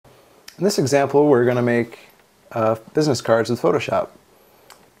In this example, we're going to make business cards with Photoshop.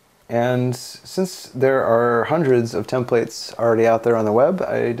 And since there are hundreds of templates already out there on the web,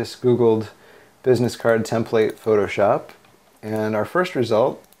 I just Googled business card template Photoshop. And our first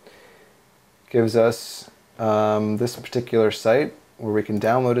result gives us this particular site where we can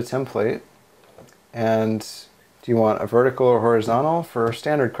download a template. And do you want a vertical or horizontal? For a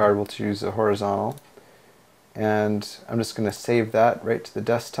standard card, we'll choose a horizontal. And I'm just going to save that right to the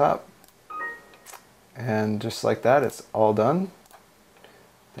desktop. And just like that, it's all done.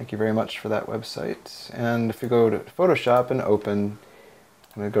 Thank you very much for that website. And if you go to Photoshop and open,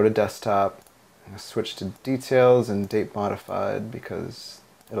 I'm going to go to desktop. I'm going to switch to details and date modified because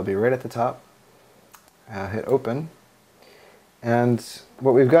it'll be right at the top. Hit open. And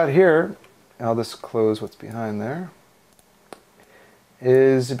what we've got here, I'll just close what's behind there,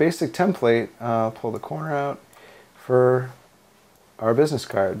 is a basic template. I'll pull the corner out for our business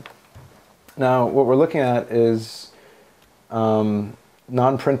card. Now, what we're looking at is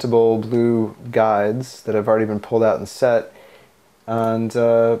non-printable blue guides that have already been pulled out and set, and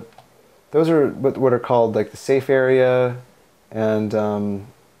those are what are called like the safe area, and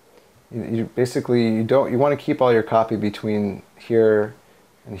you want to keep all your copy between here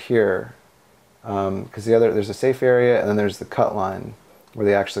and here, because there's a safe area and then there's the cut line where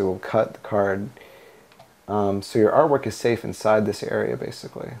they actually will cut the card. So your artwork is safe inside this area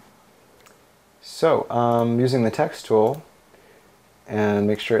basically. So using the text tool, and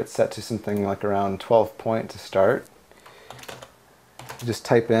make sure it's set to something like around 12 point to start. You just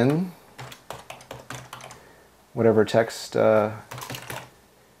type in whatever text you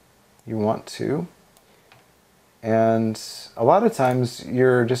want to. And a lot of times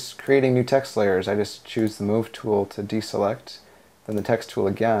you're just creating new text layers. I just choose the Move tool to deselect, then the text tool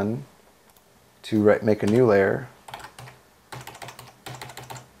again to make a new layer.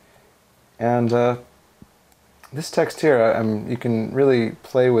 And this text here, you can really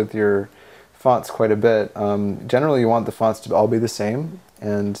play with your fonts quite a bit. Generally you want the fonts to all be the same,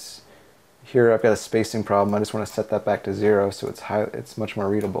 and here I've got a spacing problem. I just want to set that back to 0 so it's much more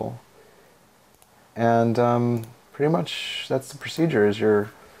readable. And pretty much that's the procedure, is you're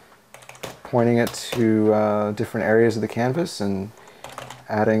pointing it to different areas of the canvas and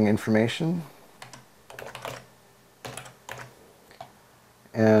adding information.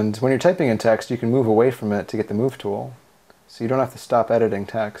 And when you're typing in text, you can move away from it to get the Move tool. So you don't have to stop editing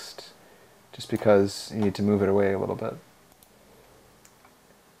text just because you need to move it away a little bit.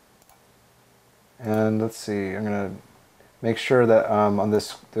 And let's see, I'm going to make sure that on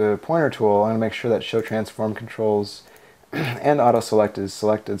the pointer tool, I'm going to make sure that Show Transform Controls and Auto Select is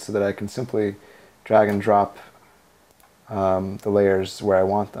selected so that I can simply drag and drop the layers where I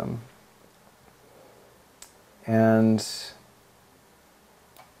want them. And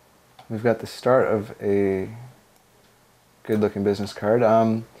we've got the start of a good-looking business card.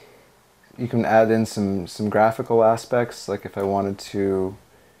 You can add in some graphical aspects, like if I wanted to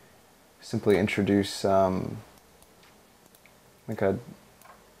simply introduce like a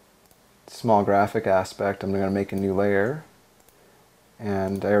small graphic aspect. I'm going to make a new layer,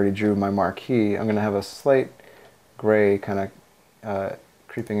 and I already drew my marquee. I'm going to have a slight gray kind of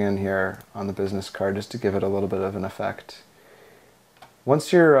creeping in here on the business card just to give it a little bit of an effect.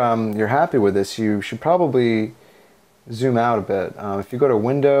 Once you're happy with this, you should probably zoom out a bit. If you go to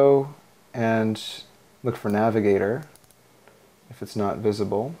Window and look for Navigator, if it's not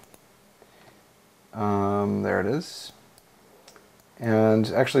visible, there it is, and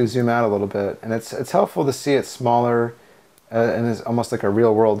actually zoom out a little bit. And it's helpful to see it smaller and it's almost like a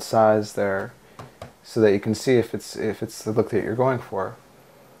real-world size there, so that you can see if it's the look that you're going for.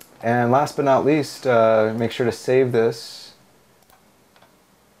 And last but not least, make sure to save this.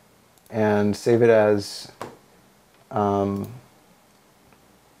 And save it as a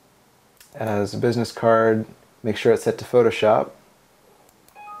business card. Make sure it's set to Photoshop,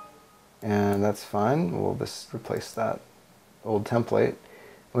 and that's fine. We'll just replace that old template.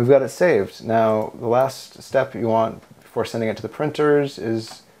 We've got it saved. Now the last step you want before sending it to the printers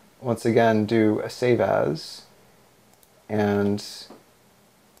is once again do a Save As, and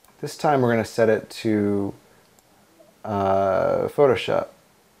this time we're going to set it to Photoshop.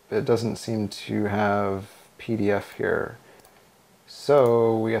 It doesn't seem to have PDF here,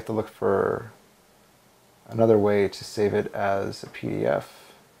 so we have to look for another way to save it as a PDF.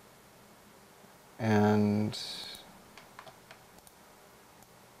 And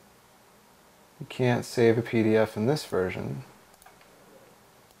you can't save a PDF in this version,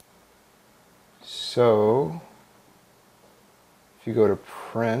 so if you go to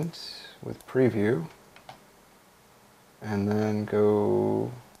Print with Preview and then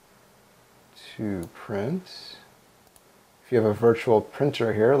go to print. If you have a virtual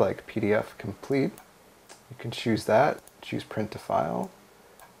printer here, like PDF Complete, you can choose that, choose Print to File,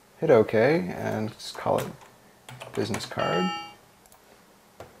 hit OK, and just call it Business Card.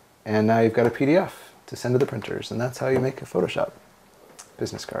 And now you've got a PDF to send to the printers, and that's how you make a Photoshop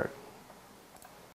business card.